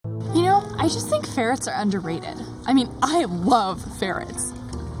I just think ferrets are underrated. I mean, I love ferrets.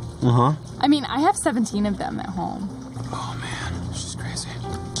 Uh-huh. I mean, I have 17 of them at home. Oh, man. This is crazy.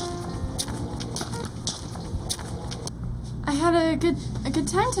 I had a good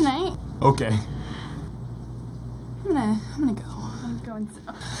time tonight. Okay. I'm gonna go. I'm going.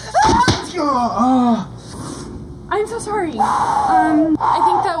 I'm so sorry. I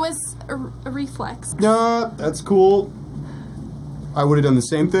think that was a reflex. No, that's cool. I would have done the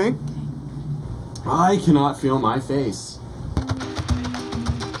same thing. I cannot feel my face.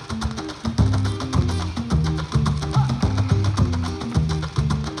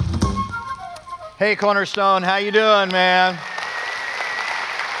 Hey, Cornerstone, how you doing, man?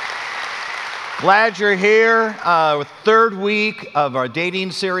 Glad you're here with third week of our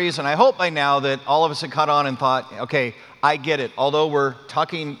dating series, and I hope by now that all of us have caught on and thought, okay, I get it. Although we're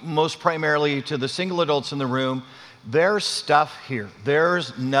talking most primarily to the single adults in the room, there's stuff here.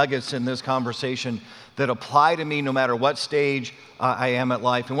 There's nuggets in this conversation that apply to me no matter what stage I am at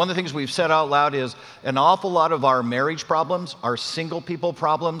life. And one of the things we've said out loud is an awful lot of our marriage problems are single people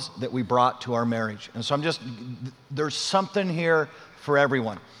problems that we brought to our marriage. And so there's something here for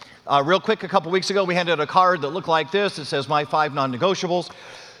everyone. Real quick, a couple weeks ago, we handed a card that looked like this. It says, My 5 Non-Negotiables.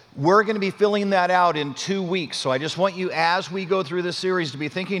 We're going to be filling that out in 2 weeks. So I just want you, as we go through this series, to be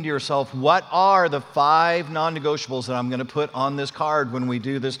thinking to yourself, what are the 5 non-negotiables that I'm going to put on this card when we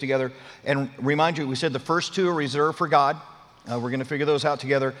do this together? And remind you, we said the first 2 are reserved for God. We're going to figure those out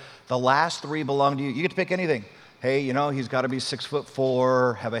together. The last 3 belong to you. You get to pick anything. Hey, you know, he's got to be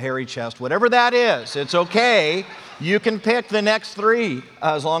 6'4", have a hairy chest, whatever that is, it's okay. You can pick the next 3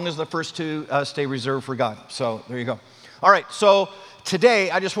 as long as the first 2 stay reserved for God. So there you go. All right, so today,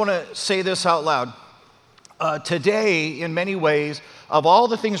 I just want to say this out loud. Today, in many ways, of all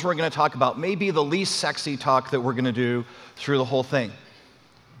the things we're going to talk about, may be the least sexy talk that we're going to do through the whole thing.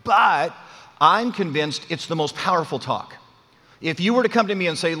 But I'm convinced it's the most powerful talk. If you were to come to me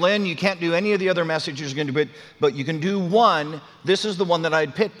and say, Lynn, you can't do any of the other messages you're going to do, but you can do one, this is the one that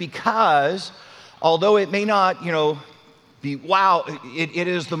I'd pick because although it may not, be wow, it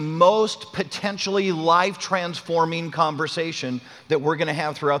is the most potentially life-transforming conversation that we're going to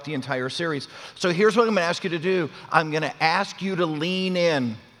have throughout the entire series. So here's what I'm going to ask you to do. I'm going to ask you to lean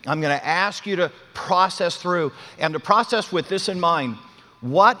in. I'm going to ask you to process through and to process with this in mind.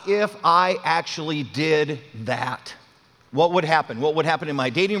 What if I actually did that? What would happen? What would happen in my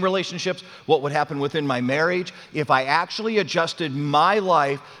dating relationships? What would happen within my marriage if I actually adjusted my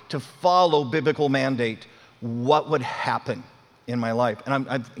life to follow biblical mandate? What would happen in my life? And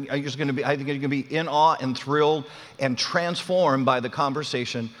I think you're going to be in awe and thrilled and transformed by the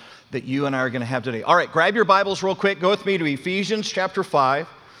conversation that you and I are going to have today. All right, grab your Bibles real quick. Go with me to Ephesians chapter 5.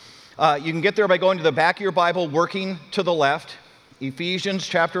 You can get there by going to the back of your Bible, working to the left. Ephesians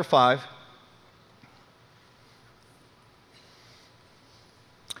chapter 5.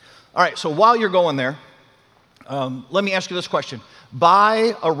 All right, so while you're going there, let me ask you this question.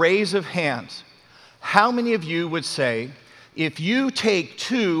 By a raise of hands, how many of you would say, if you take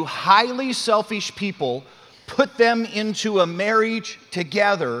 2 highly selfish people, put them into a marriage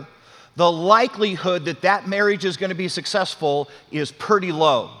together, the likelihood that that marriage is going to be successful is pretty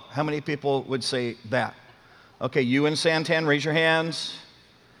low? How many people would say that? Okay, you and Santan, raise your hands.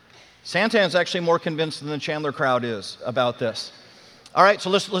 Santan's actually more convinced than the Chandler crowd is about this. All right, so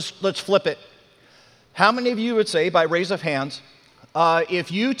let's flip it. How many of you would say, by raise of hands,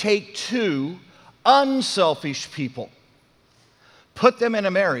 if you take 2 unselfish people, put them in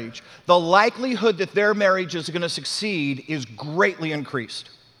a marriage, the likelihood that their marriage is going to succeed is greatly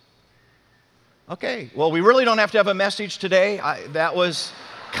increased? Okay, well, we really don't have to have a message today. That was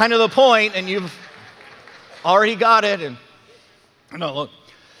kind of the point, and you've already got it. And no, look,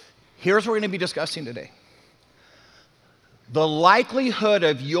 here's what we're going to be discussing today. The likelihood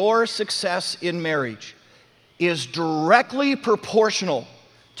of your success in marriage is directly proportional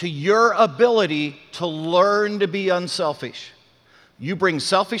to your ability to learn to be unselfish. You bring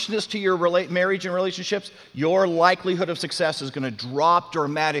selfishness to your marriage and relationships, your likelihood of success is going to drop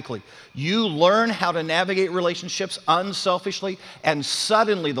dramatically. You learn how to navigate relationships unselfishly, and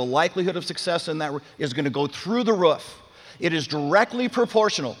suddenly the likelihood of success in that is going to go through the roof. It is directly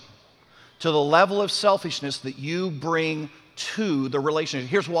proportional to the level of selfishness that you bring to the relationship.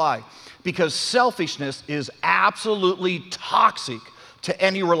 Here's why. Because selfishness is absolutely toxic to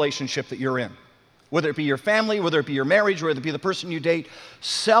any relationship that you're in. Whether it be your family, whether it be your marriage, whether it be the person you date,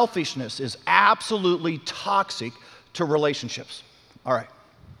 selfishness is absolutely toxic to relationships. All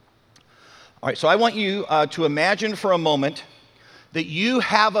right, so I want you to imagine for a moment that you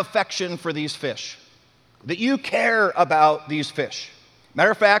have affection for these fish, that you care about these fish.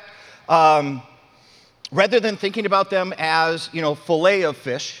 Matter of fact, rather than thinking about them as, fillet of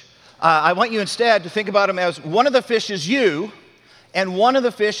fish, I want you instead to think about them as one of the fish is you, and one of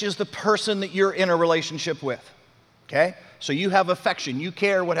the fish is the person that you're in a relationship with. Okay? So you have affection. You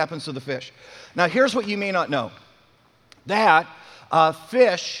care what happens to the fish. Now, here's what you may not know. That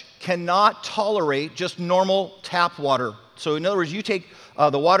fish cannot tolerate just normal tap water. So in other words, you take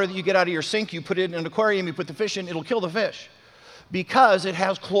the water that you get out of your sink, you put it in an aquarium, you put the fish in, it'll kill the fish because it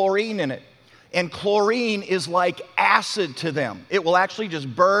has chlorine in it. And chlorine is like acid to them. It will actually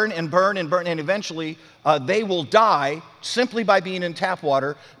just burn and burn and burn, and eventually they will die simply by being in tap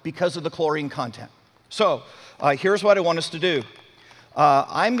water because of the chlorine content. So here's what I want us to do.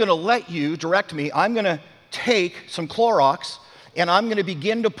 I'm going to let you direct me. I'm going to take some Clorox, and I'm going to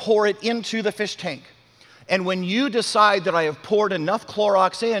begin to pour it into the fish tank. And when you decide that I have poured enough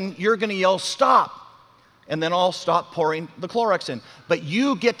Clorox in, you're going to yell, stop. And then I'll stop pouring the Clorox in. But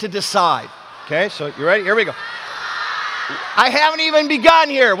you get to decide. Okay, so you ready? Here we go. I haven't even begun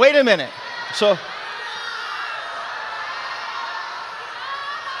here. Wait a minute. So,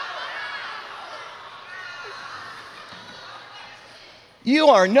 you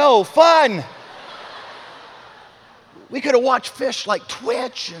are no fun. We could have watched fish like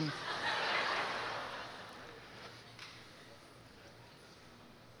twitch and...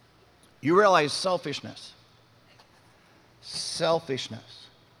 You realize selfishness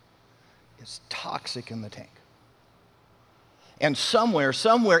is toxic in the tank. And somewhere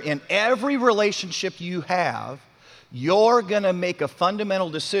in every relationship you have, you're going to make a fundamental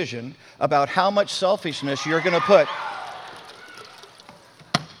decision about how much selfishness you're going to put.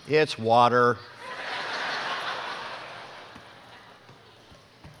 It's water.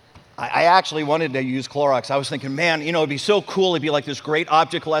 I actually wanted to use Clorox. I was thinking, man, it'd be so cool. It'd be like this great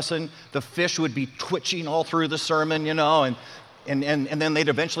object lesson. The fish would be twitching all through the sermon, and then they'd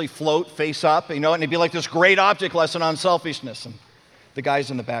eventually float face up, and it'd be like this great object lesson on selfishness. And the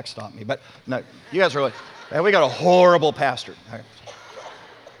guys in the back stopped me. But no, you guys are like, we got a horrible pastor. All right.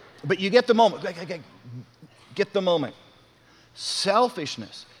 But you get the moment. Get the moment.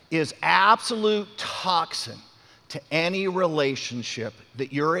 Selfishness is absolute toxin to any relationship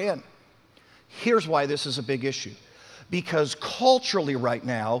that you're in. Here's why this is a big issue. Because culturally right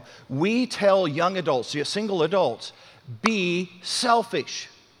now, we tell young adults, single adults, be selfish.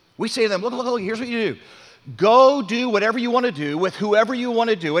 We say to them, look, here's what you do. Go do whatever you want to do with whoever you want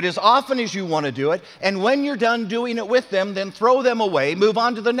to do it as often as you want to do it. And when you're done doing it with them, then throw them away, move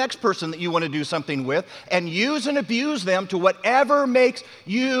on to the next person that you want to do something with, and use and abuse them to whatever makes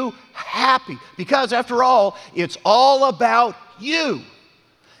you happy. Because after all, it's all about you.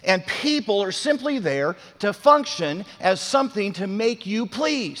 And people are simply there to function as something to make you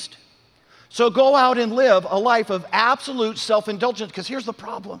pleased. So go out and live a life of absolute self-indulgence, because here's the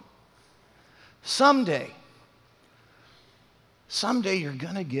problem. Someday you're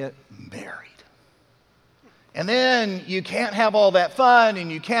going to get married. And then you can't have all that fun,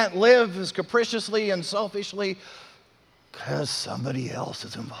 and you can't live as capriciously and selfishly because somebody else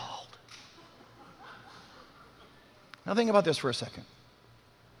is involved. Now think about this for a second.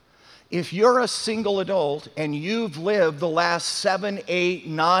 If you're a single adult and you've lived the last 7, 8,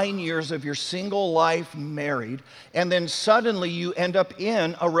 9 years of your single life married, and then suddenly you end up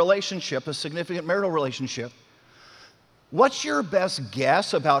in a relationship, a significant marital relationship, what's your best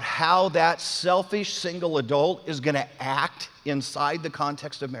guess about how that selfish single adult is going to act inside the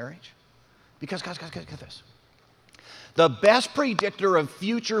context of marriage? Because, guys, get this. The best predictor of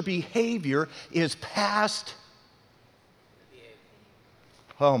future behavior is past.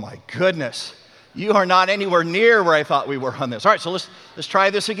 Oh my goodness. You are not anywhere near where I thought we were on this. All right, so let's try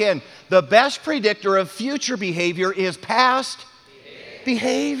this again. The best predictor of future behavior is past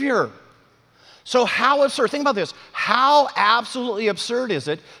behavior. So how absurd, think about this. How absolutely absurd is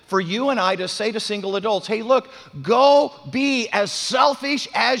it for you and I to say to single adults, hey, look, go be as selfish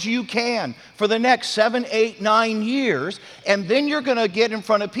as you can for the next 7, 8, 9 years, and then you're going to get in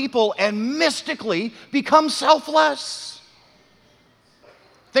front of people and mystically become selfless.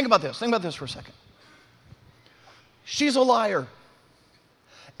 Think about this for a second. She's a liar.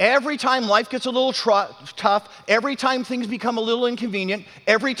 Every time life gets a little tough, every time things become a little inconvenient,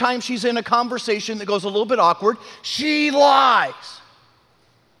 every time she's in a conversation that goes a little bit awkward, she lies.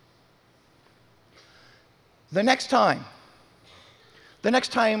 The next time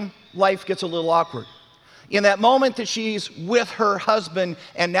life gets a little awkward, in that moment that she's with her husband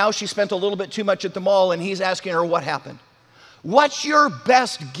and now she spent a little bit too much at the mall and he's asking her what happened, what's your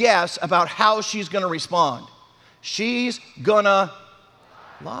best guess about how she's going to respond? She's going to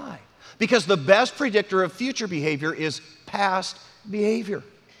lie. Because the best predictor of future behavior is past behavior.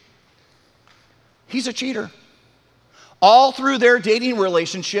 He's a cheater. All through their dating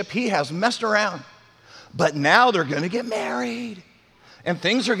relationship, he has messed around. But now they're going to get married, and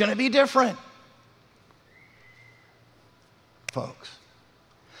things are going to be different. Folks,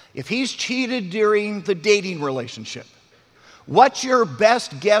 if he's cheated during the dating relationship, what's your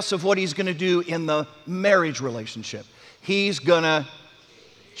best guess of what he's going to do in the marriage relationship? He's going to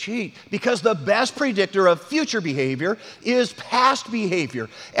cheat, because the best predictor of future behavior is past behavior.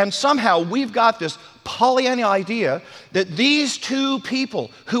 And somehow we've got this Pollyanna idea that these two people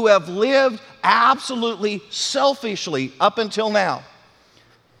who have lived absolutely selfishly up until now,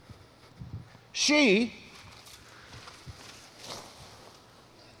 she's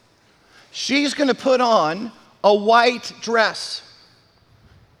going to put on a white dress.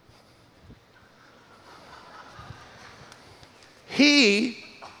 He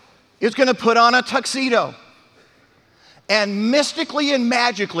is going to put on a tuxedo. And mystically and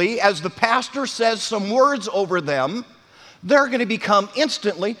magically, as the pastor says some words over them, they're going to become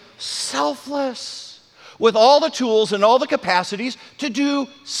instantly selfless, with all the tools and all the capacities to do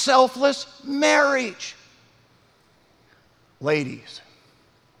selfless marriage. Ladies,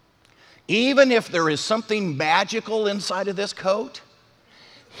 even if there is something magical inside of this coat,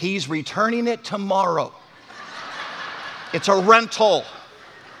 he's returning it tomorrow. It's a rental.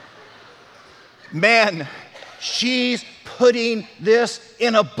 Man, she's putting this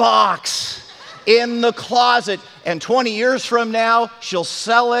in a box in the closet, and 20 years from now, she'll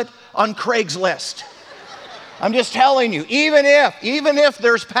sell it on Craigslist. I'm just telling you, even if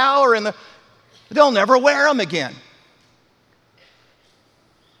there's power in they'll never wear them again.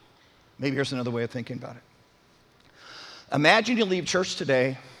 Maybe here's another way of thinking about it. Imagine you leave church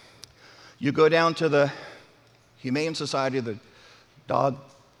today, you go down to the Humane Society, the dog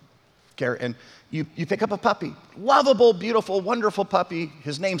care, and you pick up a puppy. Lovable, beautiful, wonderful puppy.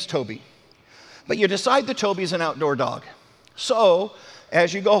 His name's Toby. But you decide that Toby's an outdoor dog. So,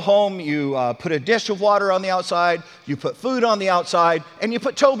 as you go home, you put a dish of water on the outside, you put food on the outside, and you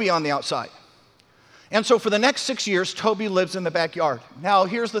put Toby on the outside. And so for the next 6 years, Toby lives in the backyard. Now,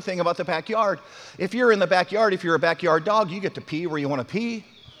 here's the thing about the backyard. If you're in the backyard, if you're a backyard dog, you get to pee where you want to pee.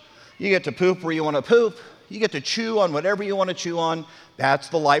 You get to poop where you want to poop. You get to chew on whatever you want to chew on. That's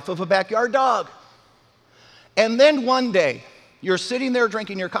the life of a backyard dog. And then one day, you're sitting there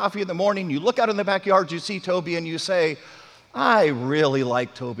drinking your coffee in the morning, you look out in the backyard, you see Toby, and you say, I really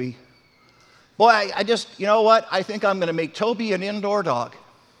like Toby. Boy, I just, you know what? I think I'm going to make Toby an indoor dog.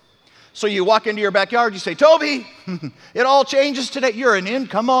 So you walk into your backyard, you say, Toby, it all changes today.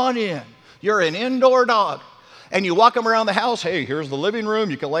 Come on in. You're an indoor dog. And you walk him around the house. Hey, here's the living room.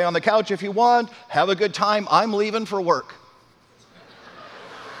 You can lay on the couch if you want. Have a good time. I'm leaving for work.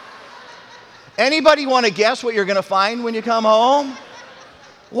 Anybody want to guess what you're going to find when you come home?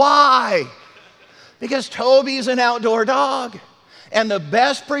 Why? Because Toby's an outdoor dog. And the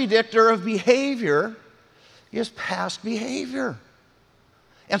best predictor of behavior is past behavior.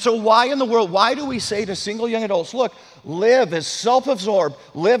 And so why in the world, why do we say to single young adults, look, live as self-absorbed,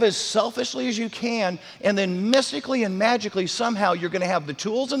 live as selfishly as you can, and then mystically and magically somehow you're going to have the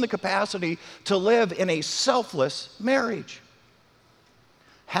tools and the capacity to live in a selfless marriage?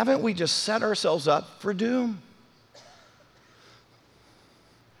 Haven't we just set ourselves up for doom?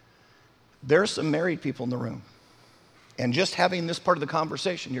 There's some married people in the room. And just having this part of the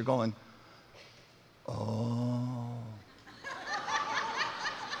conversation, you're going, oh.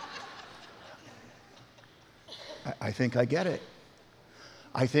 I think I get it.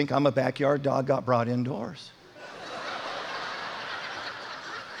 I think I'm a backyard dog got brought indoors.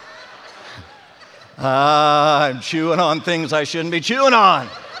 I'm chewing on things I shouldn't be chewing on.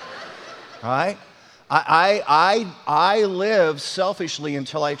 Right? I lived selfishly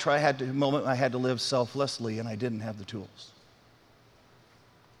until had the moment I had to live selflessly, and I didn't have the tools.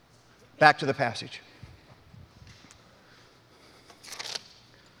 Back to the passage.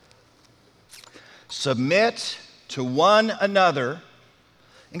 Submit to one another.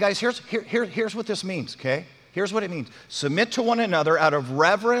 And guys, here's what this means, okay? Here's what it means. Submit to one another out of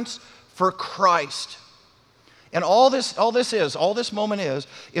reverence for Christ. And all this moment is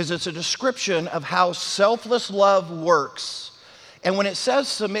it's a description of how selfless love works. And when it says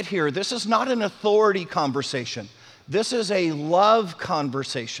submit here, this is not an authority conversation. This is a love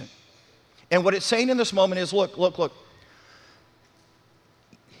conversation. And what it's saying in this moment is, look.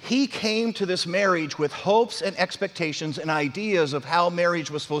 He came to this marriage with hopes and expectations and ideas of how marriage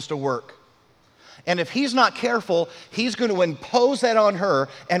was supposed to work. And if he's not careful, he's going to impose that on her,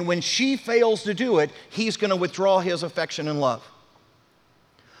 and when she fails to do it, he's going to withdraw his affection and love.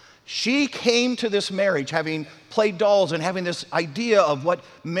 She came to this marriage having played dolls and having this idea of what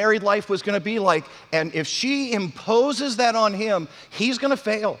married life was going to be like. And if she imposes that on him, he's going to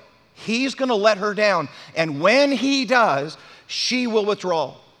fail. He's going to let her down. And when he does, she will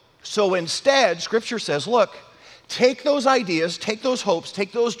withdraw. So instead, Scripture says, look, take those ideas, take those hopes,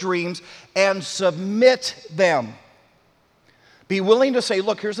 take those dreams, and submit them. Be willing to say,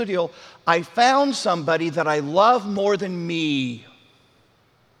 look, here's the deal. I found somebody that I love more than me.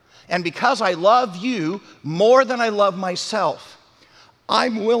 And because I love you more than I love myself,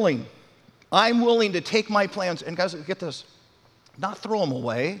 I'm willing to take my plans, and guys, get this, not throw them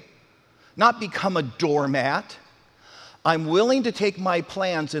away, not become a doormat. I'm willing to take my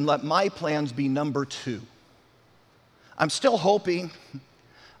plans and let my plans be number two. I'm still hoping,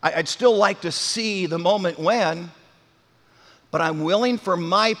 I'd still like to see the moment when, but I'm willing for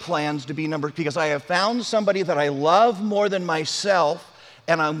my plans to be because I have found somebody that I love more than myself,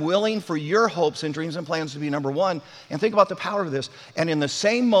 and I'm willing for your hopes and dreams and plans to be number one. And think about the power of this. And in the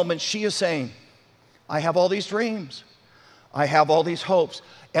same moment, she is saying, I have all these dreams. I have all these hopes.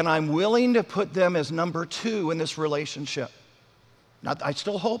 And I'm willing to put them as number two in this relationship. I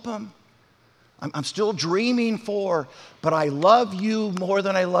still hope them. I'm still dreaming but I love you more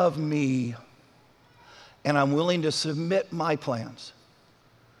than I love me. And I'm willing to submit my plans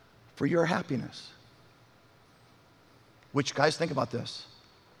for your happiness. Which, guys, think about this,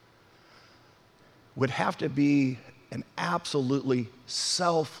 would have to be an absolutely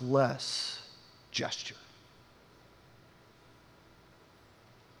selfless gesture.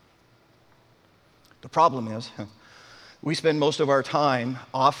 The problem is, we spend most of our time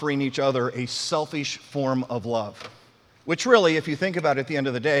offering each other a selfish form of love, which really, if you think about it at the end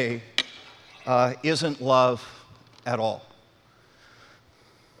of the day, isn't love at all.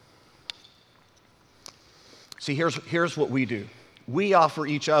 See, here's what we do. We offer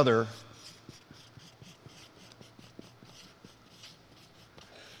each other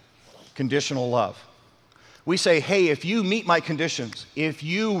conditional love. We say, hey, if you meet my conditions, if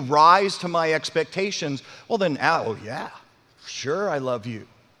you rise to my expectations, well then, oh yeah, sure, I love you.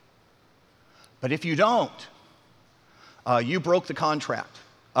 But if you don't, you broke the contract.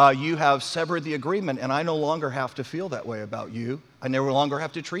 You have severed the agreement, and I no longer have to feel that way about you. I no longer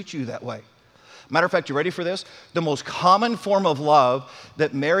have to treat you that way. Matter of fact, you ready for this? The most common form of love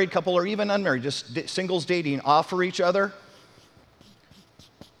that married couple or even unmarried, just singles dating, offer each other,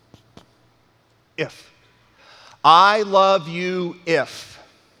 if. I love you if.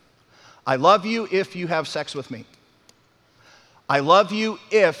 I love you if you have sex with me. I love you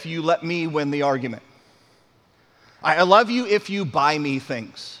if you let me win the argument. I love you if you buy me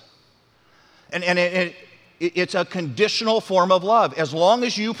things. And it's a conditional form of love. As long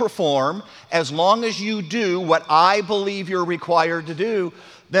as you perform, as long as you do what I believe you're required to do,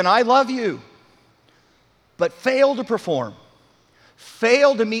 then I love you. But fail to perform,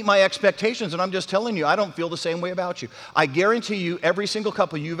 fail to meet my expectations, and I'm just telling you, I don't feel the same way about you. I guarantee you, every single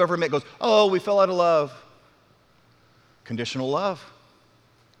couple you've ever met goes, oh, we fell out of love. Conditional love.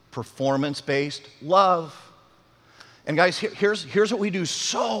 Performance-based love. And guys, here's what we do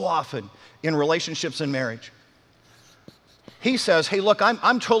so often in relationships and marriage. He says, hey, look,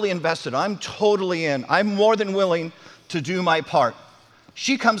 I'm totally invested. I'm totally in. I'm more than willing to do my part.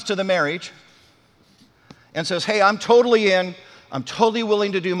 She comes to the marriage and says, hey, I'm totally in. I'm totally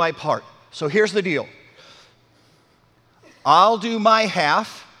willing to do my part. So here's the deal. I'll do my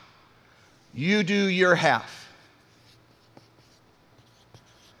half. You do your half.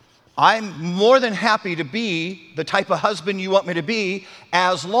 I'm more than happy to be the type of husband you want me to be,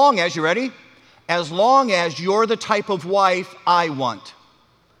 as long as, you ready? As long as you're the type of wife I want.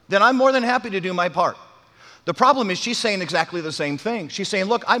 Then I'm more than happy to do my part. The problem is she's saying exactly the same thing. She's saying,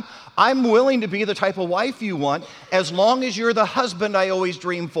 look, I'm willing to be the type of wife you want, as long as you're the husband I always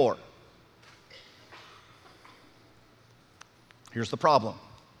dream for. Here's the problem.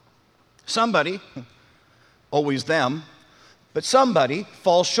 Somebody, always them, but somebody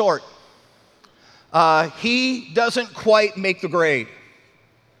falls short. He doesn't quite make the grade.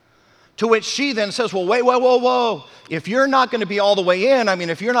 To which she then says, well, wait, whoa. If you're not going to be all the way in,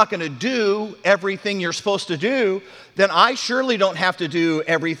 if you're not going to do everything you're supposed to do, then I surely don't have to do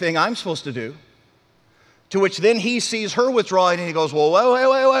everything I'm supposed to do. To which then he sees her withdrawing and he goes, well,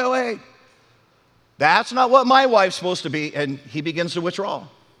 wait. That's not what my wife's supposed to be. And he begins to withdraw.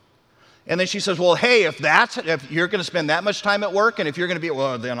 And then she says, well, hey, if you're going to spend that much time at work, and if you're going to be,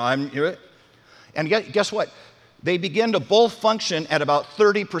 well, then I'm. And guess what? They begin to both function at about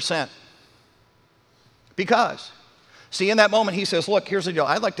 30%. Because See, in that moment, he says, look, here's the deal.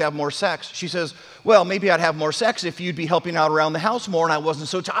 I'd like to have more sex. She says, well, maybe I'd have more sex if you'd be helping out around the house more and I wasn't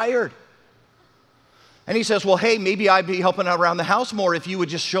so tired. And he says, well, hey, maybe I'd be helping out around the house more if you would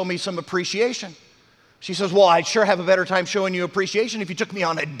just show me some appreciation. She says, well, I'd sure have a better time showing you appreciation if you took me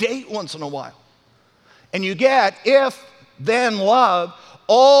on a date once in a while. And you get, if, then love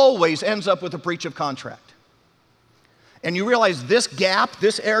always ends up with a breach of contract. And you realize this gap,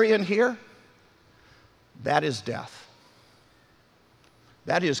 this area in here, that is death.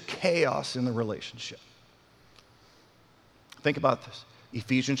 That is chaos in the relationship. Think about this.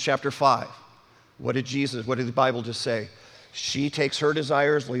 Ephesians chapter 5. What did the Bible just say? She takes her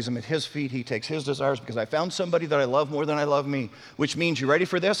desires, lays them at his feet. He takes his desires because I found somebody that I love more than I love me. Which means, you ready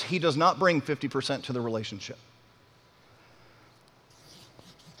for this? He does not bring 50% to the relationship.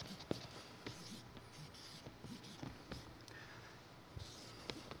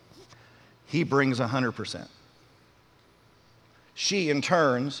 He brings 100%. She, in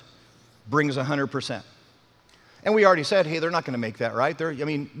turns, brings 100%. And we already said, hey, they're not going to make that, right?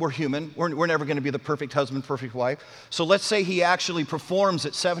 We're human. We're never going to be the perfect husband, perfect wife. So let's say he actually performs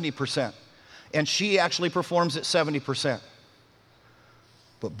at 70%, and she actually performs at 70%.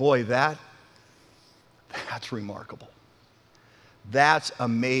 But boy, that's remarkable. That's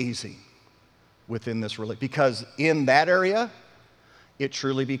amazing within this relationship. Because in that area, it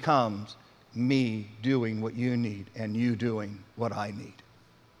truly becomes me doing what you need and you doing what I need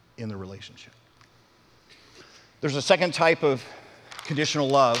in the relationship. There's a second type of conditional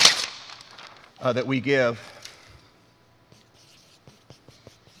love that we give.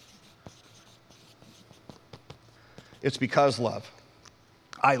 It's because love.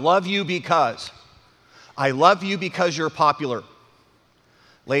 I love you because. I love you because you're popular.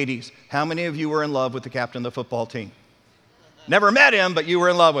 Ladies, how many of you were in love with the captain of the football team? Never met him, but you were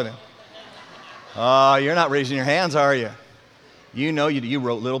in love with him. Oh, you're not raising your hands, are you? You know you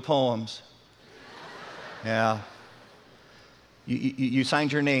wrote little poems. Yeah. You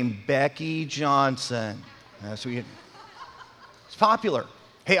signed your name, Becky Johnson. That's what it's popular.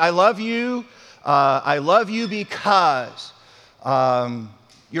 Hey, I love you. I love you because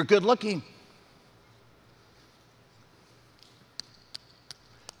you're good looking.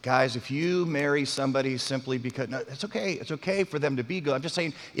 Guys, if you marry somebody simply because, no, it's okay. It's okay for them to be good. I'm just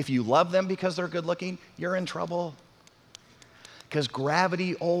saying, if you love them because they're good looking, you're in trouble. Because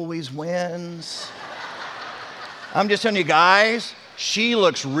gravity always wins. I'm just telling you, guys, she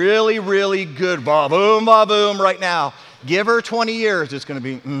looks really, really good. Ba-boom, ba-boom right now. Give her 20 years, it's going to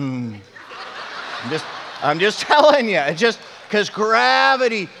be, I'm just telling you. It's just because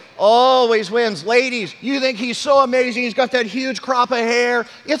gravity always wins. Ladies, you think he's so amazing. He's got that huge crop of hair.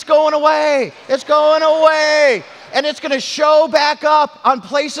 It's going away. It's going away. And it's going to show back up on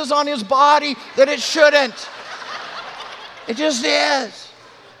places on his body that it shouldn't. It just is.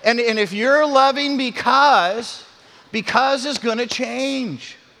 And if you're loving because is going to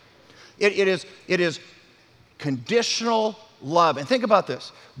change. It is conditional love. And think about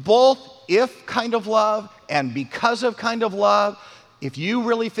this. Both if kind of love and because of kind of love, if you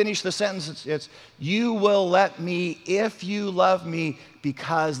really finish the sentence, it's you will let me if you love me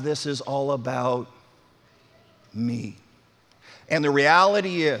because this is all about me. And the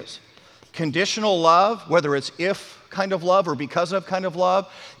reality is, conditional love, whether it's if kind of love or because of kind of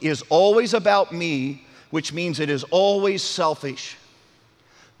love, is always about me, which means it is always selfish.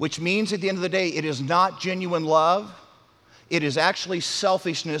 Which means at the end of the day, it is not genuine love. It is actually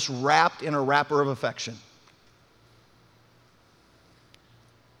selfishness wrapped in a wrapper of affection.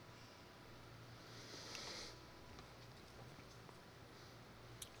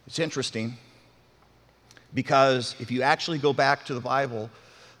 It's interesting because if you actually go back to the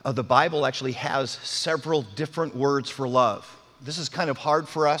Bible actually has several different words for love. This is kind of hard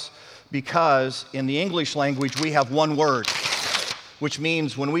for us because in the English language we have one word, which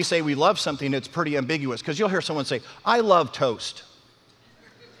means when we say we love something, it's pretty ambiguous. Because you'll hear someone say, I love toast.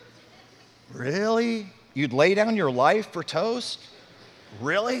 Really? You'd lay down your life for toast?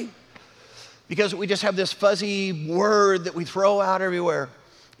 Really? Because we just have this fuzzy word that we throw out everywhere.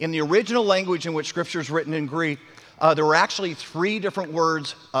 In the original language in which Scripture is written in Greek, there were actually 3 different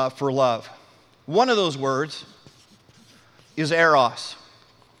words for love. One of those words is eros.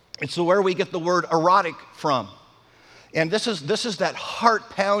 It's where we get the word erotic from. And this is that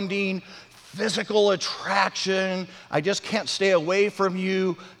heart-pounding, physical attraction, I just can't stay away from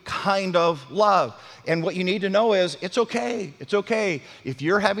you kind of love. And what you need to know is, it's okay. It's okay. If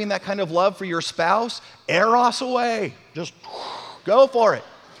you're having that kind of love for your spouse, eros away. Just go for it.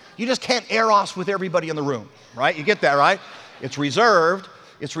 You just can't eros with everybody in the room, right? You get that, right? It's reserved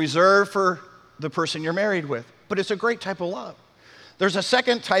for the person you're married with. but it's a great type of love. There's a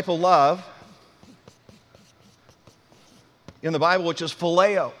second type of love in the Bible, which is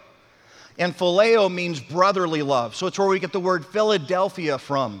phileo. And phileo means brotherly love. So it's where we get the word Philadelphia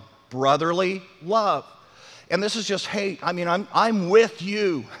from, brotherly love. And this is just, hey, I mean, I'm with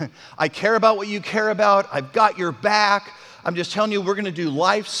you. I care about what you care about. I've got your back. I'm just telling you, we're going to do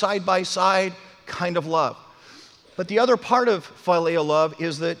life side by side kind of love. But the other part of phileo love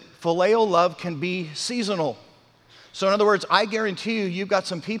is that phileo love can be seasonal. So in other words, I guarantee you, you've got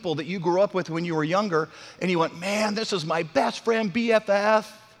some people that you grew up with when you were younger, and you went, man, this is my best friend, BFF.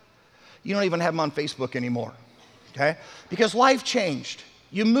 You don't even have them on Facebook anymore, okay? Because life changed.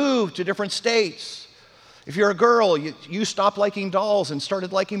 You moved to different states. If you're a girl, you stopped liking dolls and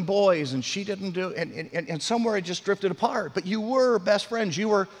started liking boys, and she didn't do, and somewhere it just drifted apart. But you were best friends. You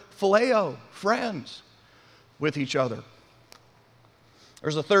were phileo, friends with each other.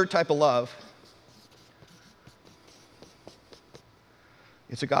 There's a third type of love.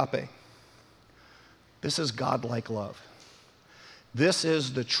 It's agape. This is God-like love. This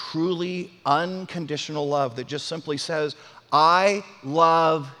is the truly unconditional love that just simply says, I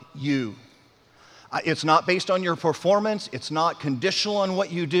love you. It's not based on your performance. It's not conditional on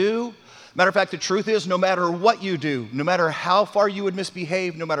what you do. Matter of fact, the truth is, no matter what you do, no matter how far you would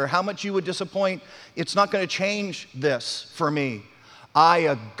misbehave, no matter how much you would disappoint, it's not going to change this for me.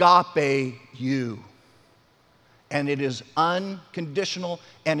 I agape you. And it is unconditional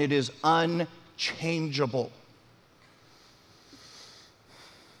and it is unchangeable.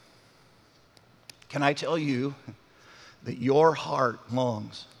 Can I tell you that your heart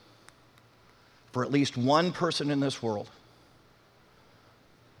longs for at least one person in this world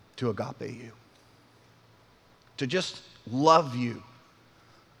to agape you, to just love you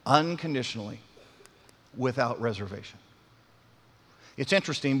unconditionally without reservation? It's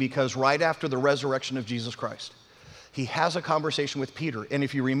interesting because right after the resurrection of Jesus Christ, he has a conversation with Peter. And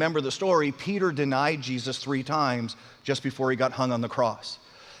if you remember the story, Peter denied Jesus 3 times just before he got hung on the cross.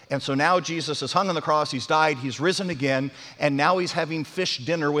 And so now Jesus is hung on the cross, he's died, he's risen again, and now he's having fish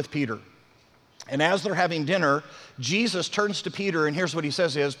dinner with Peter. And as they're having dinner, Jesus turns to Peter, and here's what he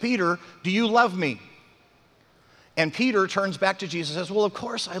says is, Peter, do you love me? And Peter turns back to Jesus and says, well, of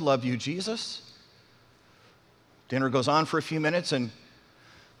course I love you, Jesus. Dinner goes on for a few minutes, and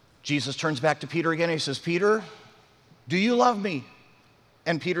Jesus turns back to Peter again, and he says, Peter, do you love me?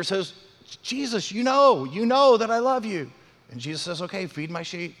 And Peter says, Jesus, you know that I love you. And Jesus says, okay, feed my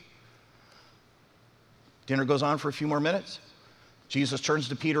sheep. Dinner goes on for a few more minutes. Jesus turns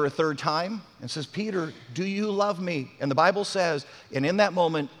to Peter a third time and says, Peter, do you love me? And the Bible says, and in that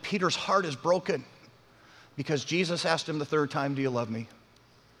moment, Peter's heart is broken because Jesus asked him the third time, do you love me?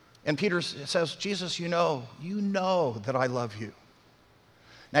 And Peter says, Jesus, you know that I love you.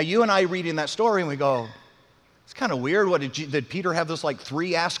 Now, you and I reading that story, and we go, it's kind of weird. Did Peter have this like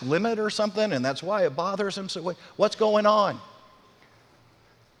 3-ask limit or something? And that's why it bothers him. So what's going on?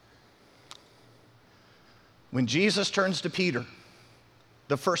 When Jesus turns to Peter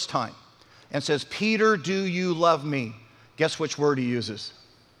the first time and says, Peter, do you love me? Guess which word he uses?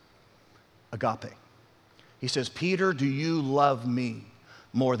 Agape. He says, Peter, do you love me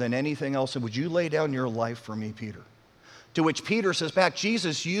more than anything else? And would you lay down your life for me, Peter? To which Peter says back,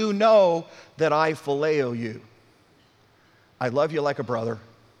 Jesus, you know that I phileo you. I love you like a brother.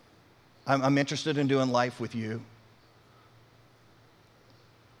 I'm interested in doing life with you.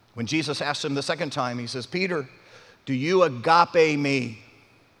 When Jesus asks him the second time, he says, Peter, do you agape me?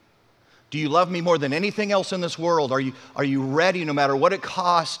 Do you love me more than anything else in this world? Are you ready, no matter what it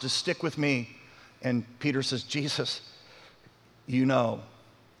costs, to stick with me? And Peter says, Jesus, you know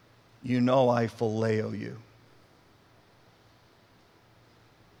I phileo you.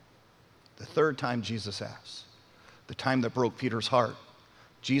 The third time Jesus asks, the time that broke Peter's heart,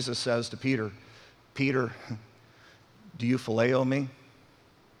 Jesus says to Peter, Peter, do you phileo me?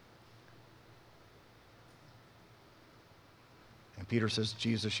 And Peter says,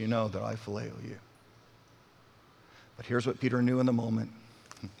 Jesus, you know that I phileo you. But here's what Peter knew in the moment,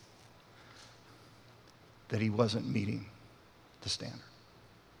 that he wasn't meeting the standard.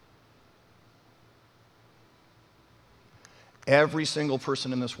 Every single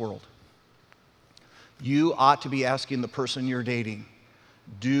person in this world, you ought to be asking the person you're dating,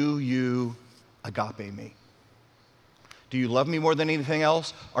 do you agape me? Do you love me more than anything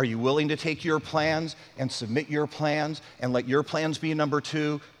else? Are you willing to take your plans and submit your plans and let your plans be number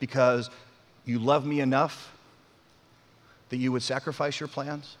 2 because you love me enough that you would sacrifice your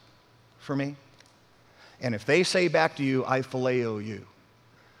plans for me? And if they say back to you, I phileo you,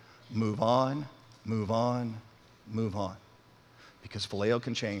 move on, move on, move on. Because phileo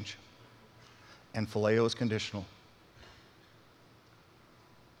can change. and phileo is conditional.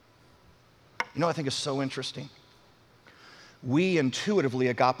 You know what I think is so interesting? We intuitively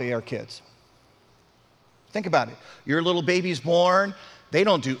agape our kids. Think about it. Your little baby's born, they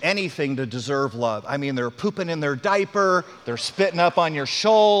don't do anything to deserve love. I mean, they're pooping in their diaper, they're spitting up on your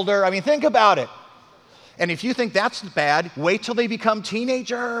shoulder. I mean, think about it. And if you think that's bad, wait till they become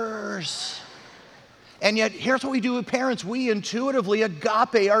teenagers. And yet, here's what we do with parents. We intuitively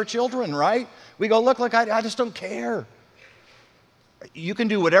agape our children, right? We go, look, I just don't care. You can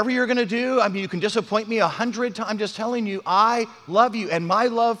do whatever you're going to do. I mean, you can disappoint me 100 times. I'm just telling you, I love you, and my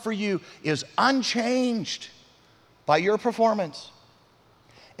love for you is unchanged by your performance.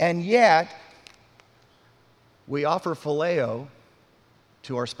 And yet, we offer phileo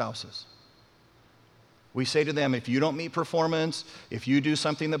to our spouses. We say to them, if you don't meet performance, if you do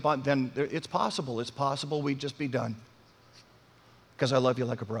something that, then it's possible. It's possible we'd just be done because I love you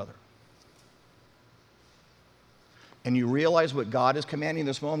like a brother. And you realize what God is commanding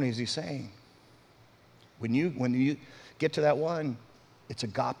this moment is He's saying, when you get to that one, it's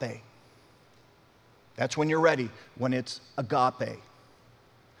agape. That's when you're ready, when it's agape.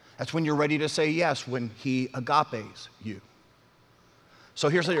 That's when you're ready to say yes, when He agapes you. So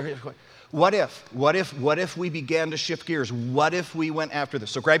here's the question. What if we began to shift gears? What if we went after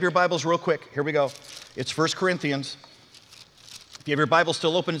this? So grab your Bibles real quick. Here we go. It's 1 Corinthians. If you have your Bible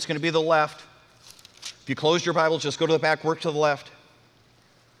still open, it's going to be to the left. If you closed your Bible, just go to the back, work to the left.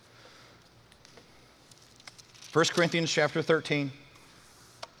 1 Corinthians chapter 13.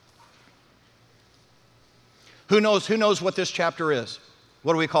 Who knows what this chapter is?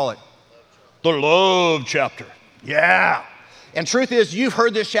 What do we call it? The love chapter. Yeah. And truth is, you've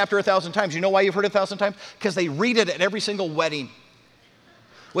heard this chapter 1,000 times. You know why you've heard it 1,000 times? Because they read it at every single wedding.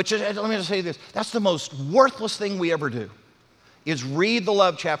 Which is, let me just say this, that's the most worthless thing we ever do, is read the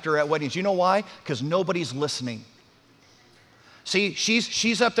love chapter at weddings. You know why? Because nobody's listening. See,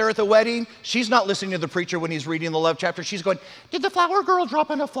 she's up there at the wedding. She's not listening to the preacher when he's reading the love chapter. She's going, did the flower girl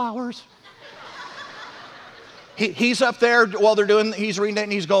drop enough flowers? He's up there while he's reading it,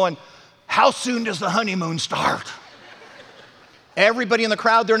 and he's going, how soon does the honeymoon start? Everybody in the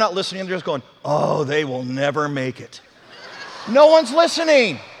crowd, they're not listening. They're just going, oh, they will never make it. No one's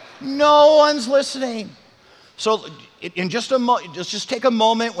listening. No one's listening. So in just a moment, just take a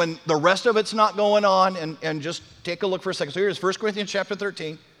moment when the rest of it's not going on and just take a look for a second. So here's 1 Corinthians chapter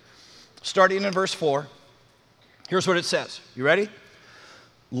 13, starting in verse 4. Here's what it says. You ready?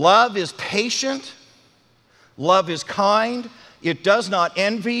 Love is patient. Love is kind. It does not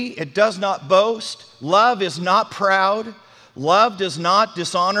envy. It does not boast. Love is not proud. Love does not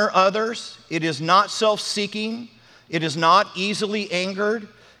dishonor others. It is not self-seeking. It is not easily angered.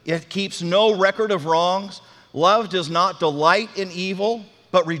 It keeps no record of wrongs. Love does not delight in evil,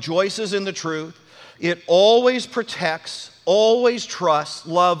 but rejoices in the truth. It always protects, always trusts.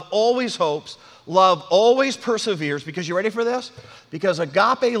 Love always hopes. Love always perseveres. Because you ready for this? Because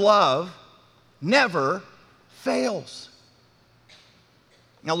agape love never fails.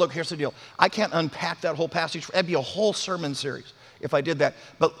 Now look, here's the deal. I can't unpack that whole passage. That'd be a whole sermon series if I did that.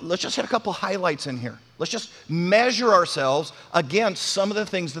 But let's just hit a couple highlights in here. Let's just measure ourselves against some of the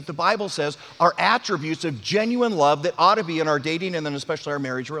things that the Bible says are attributes of genuine love that ought to be in our dating and then especially our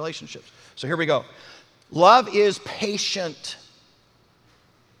marriage relationships. So here we go. Love is patient,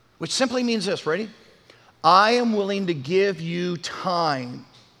 which simply means this, ready? I am willing to give you time.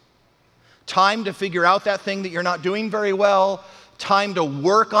 Time to figure out that thing that you're not doing very well. Time to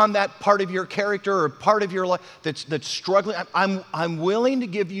work on that part of your character or part of your life that's struggling. I'm willing to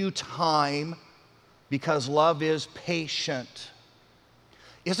give you time because love is patient.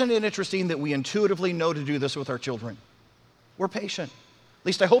 Isn't it interesting that we intuitively know to do this with our children? We're patient. At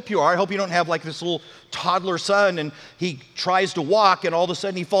least I hope you are. I hope you don't have like this little toddler son and he tries to walk and all of a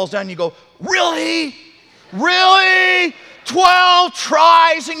sudden he falls down and you go, really? Really? 12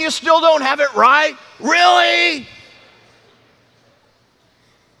 tries and you still don't have it right? Really?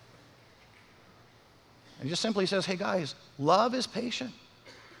 And just simply says, hey guys, love is patient.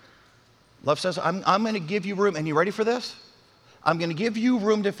 Love says, I'm going to give you room. And you ready for this? I'm going to give you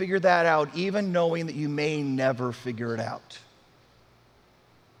room to figure that out, even knowing that you may never figure it out.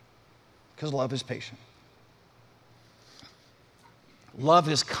 Because love is patient. Love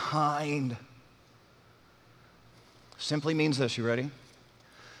is kind. Simply means this, you ready?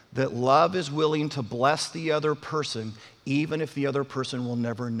 That love is willing to bless the other person, even if the other person will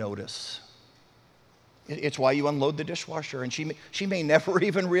never notice. It's why you unload the dishwasher, and she may never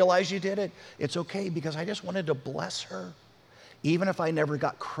even realize you did it. It's okay, because I just wanted to bless her, even if I never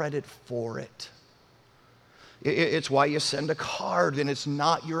got credit for it. It's why you send a card, and it's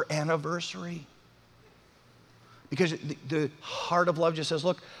not your anniversary. Because the heart of love just says,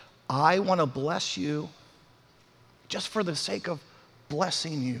 look, I want to bless you just for the sake of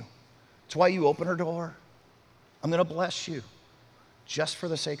blessing you. It's why you open her door. I'm going to bless you just for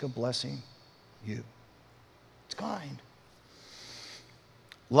the sake of blessing you. It's kind.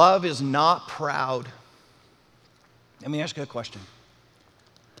 Love is not proud. Let me ask you a question.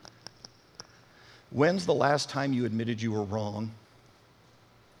 When's the last time you admitted you were wrong?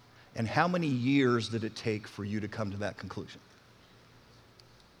 And how many years did it take for you to come to that conclusion?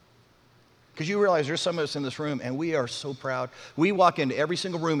 Because you realize there's some of us in this room and we are so proud. We walk into every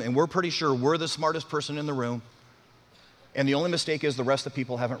single room and we're pretty sure we're the smartest person in the room. And the only mistake is the rest of the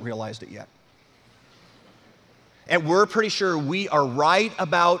people haven't realized it yet. And we're pretty sure we are right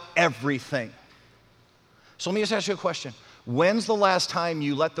about everything. So let me just ask you a question. When's the last time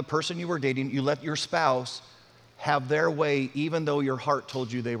you let the person you were dating, you let your spouse have their way even though your heart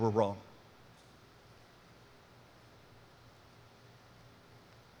told you they were wrong?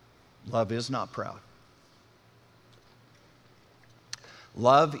 Love is not proud.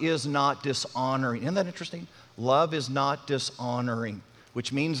 Love is not dishonoring. Isn't that interesting? Love is not dishonoring,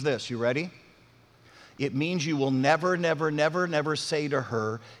 which means this. You ready? It means you will never, never, never, never say to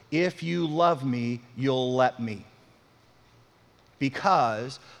her, if you love me, you'll let me.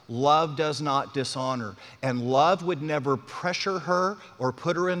 Because love does not dishonor. And love would never pressure her or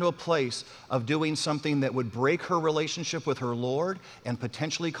put her into a place of doing something that would break her relationship with her Lord and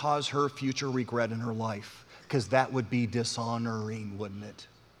potentially cause her future regret in her life. Because that would be dishonoring, wouldn't it?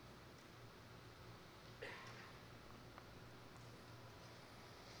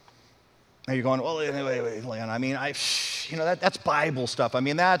 Now you're going, well, wait, Leon, I mean, that's Bible stuff. I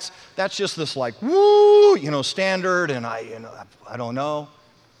mean, that's just this like, woo, standard, and I don't know.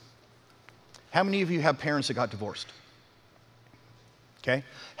 How many of you have parents that got divorced? Okay?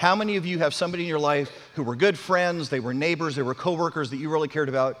 How many of you have somebody in your life who were good friends, they were neighbors, they were coworkers that you really cared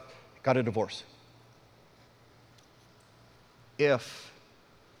about, got a divorce? If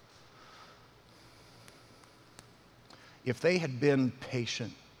they had been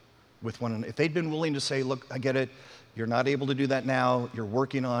patient with one another, if they'd been willing to say, look, I get it, you're not able to do that now, you're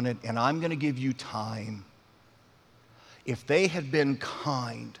working on it, and I'm going to give you time. If they had been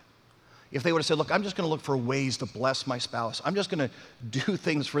kind, if they would have said, look, I'm just going to look for ways to bless my spouse, I'm just going to do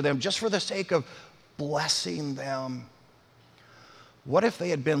things for them just for the sake of blessing them. What if they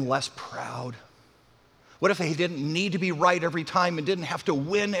had been less proud? What if they didn't need to be right every time and didn't have to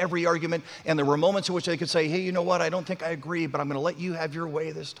win every argument, and there were moments in which they could say, hey, you know what, I don't think I agree, but I'm going to let you have your way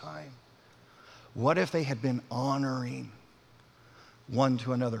this time. What if they had been honoring one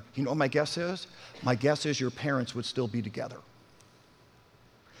to another? You know what my guess is? My guess is your parents would still be together.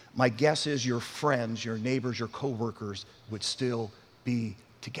 My guess is your friends, your neighbors, your coworkers would still be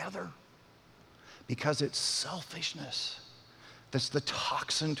together. Because it's selfishness that's the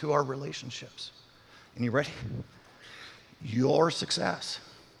toxin to our relationships. And you ready? Your success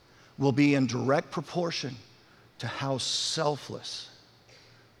will be in direct proportion to how selfless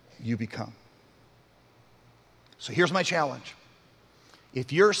you become. So here's my challenge.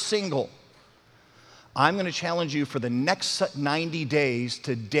 If you're single, I'm going to challenge you for the next 90 days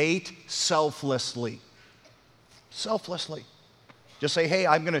to date selflessly. Selflessly. Just say, hey,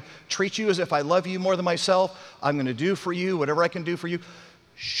 I'm going to treat you as if I love you more than myself. I'm going to do for you whatever I can do for you,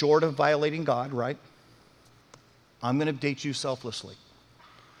 short of violating God, right? I'm going to date you selflessly.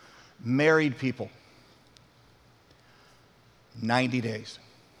 Married people, 90 days.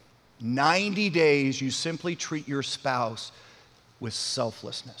 90 days you simply treat your spouse with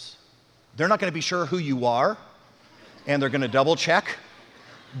selflessness. They're not going to be sure who you are, and they're going to double check,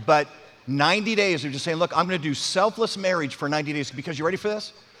 but 90 days of just saying, look, I'm going to do selfless marriage for 90 days. Because you ready for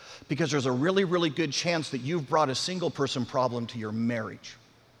this? Because there's a really, really good chance that you've brought a single person problem to your marriage,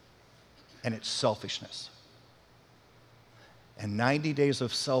 and it's selfishness. And 90 days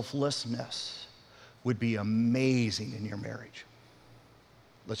of selflessness would be amazing in your marriage.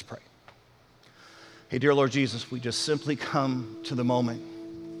 Let's pray. Hey, dear Lord Jesus, we just simply come to the moment.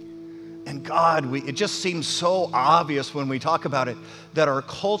 And God, it just seems so obvious when we talk about it that our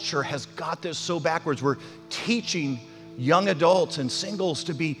culture has got this so backwards. We're teaching young adults and singles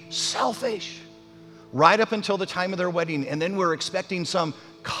to be selfish right up until the time of their wedding. And then we're expecting some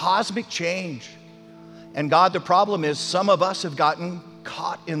cosmic change. And God, the problem is some of us have gotten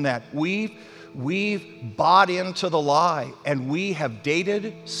caught in that. We've bought into the lie, and we have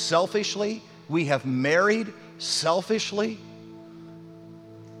dated selfishly. We have married selfishly.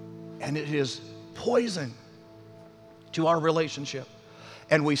 And it is poison to our relationship.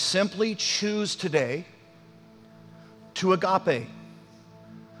 And we simply choose today to agape,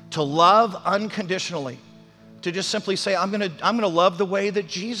 to love unconditionally, to just simply say, I'm gonna love the way that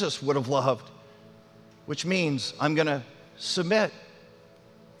Jesus would have loved, which means I'm gonna submit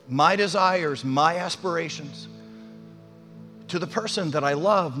my desires, my aspirations to the person that I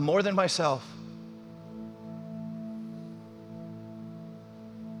love more than myself.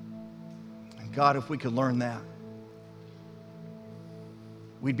 And God, if we could learn that,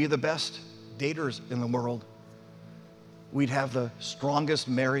 we'd be the best daters in the world. We'd have the strongest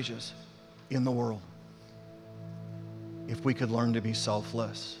marriages in the world if we could learn to be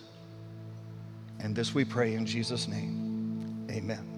selfless. And this we pray in Jesus' name. Amen.